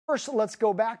First, let's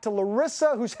go back to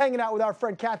Larissa, who's hanging out with our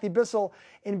friend Kathy Bissell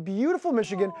in beautiful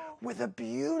Michigan with a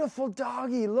beautiful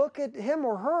doggy. Look at him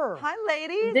or her. Hi,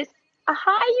 ladies.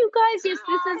 Hi, you guys. Yes,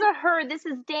 this is a her. This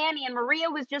is Dani. And Maria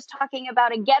was just talking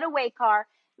about a getaway car.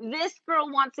 This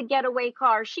girl wants a getaway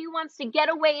car. She wants to get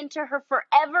away into her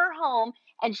forever home,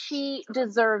 and she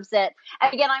deserves it.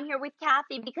 And again, I'm here with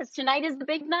Kathy because tonight is the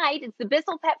big night. It's the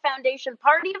Bissell Pet Foundation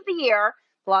Party of the Year,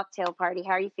 Blocktail Party.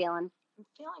 How are you feeling? I'm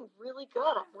feeling really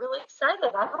good. I'm really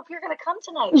excited. I hope you're going to come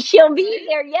tonight. She'll be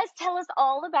there. Yes, tell us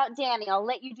all about Dani. I'll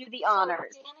let you do the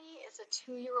honors. Dani is a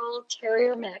 2-year-old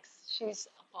terrier mix. She's,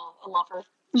 well, I love her.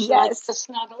 She Yes. likes to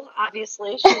snuggle,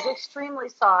 obviously. She's extremely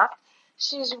soft.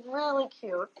 She's really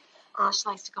cute. She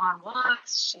likes to go on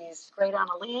walks. She's great on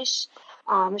a leash.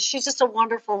 She's just a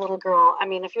wonderful little girl. I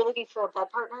mean, if you're looking for a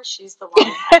bed partner, she's the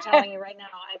one. I'm telling you right now.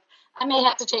 I may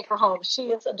have to take her home.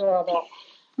 She is adorable.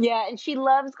 Yeah, and she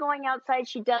loves going outside.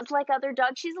 She does like other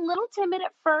dogs. She's a little timid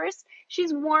at first.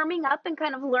 She's warming up and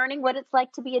kind of learning what it's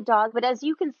like to be a dog. But as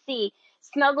you can see,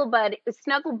 Snugglebug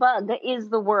is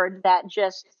the word that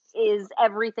just is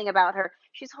everything about her.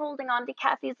 She's holding on to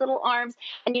Kathy's little arms.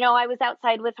 And, you know, I was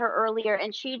outside with her earlier,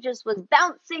 and she just was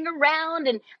bouncing around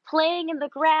and playing in the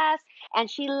grass.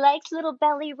 And she likes little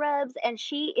belly rubs, and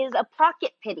she is a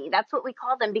pocket pitty. That's what we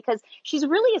call them, because she's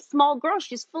really a small girl.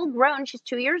 She's full grown. She's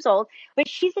 2 years old, but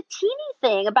she's a teeny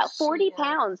thing, about 40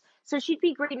 pounds. So she'd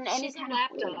be great in any She's kind a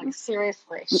lap of dog.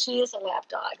 Seriously, she is a lap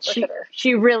dog. Look at her.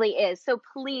 She really is. So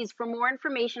please, for more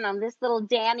information on this little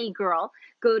Dani girl,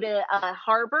 go to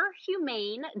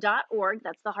harborhumane.org.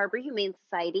 That's the Harbor Humane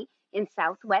Society in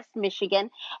Southwest Michigan.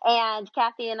 And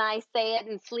Kathy and I say it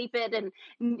and sleep it and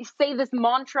say this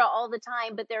mantra all the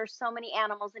time, but there are so many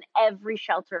animals in every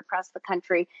shelter across the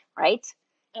country, right?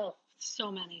 Oh,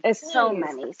 so many. There's so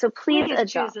many. So please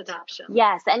choose adoption.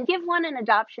 Yes, and give one an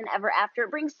adoption ever after. It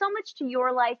brings so much to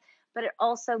your life, but it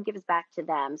also gives back to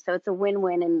them. So it's a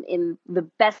win-win in the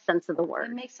best sense of the word.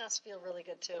 It makes us feel really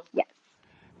good, too. Yes.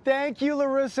 Thank you,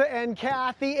 Larissa and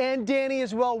Kathy and Dani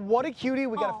as well. What a cutie.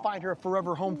 We got to find her a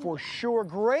forever home for sure.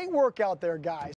 Great work out there, guys.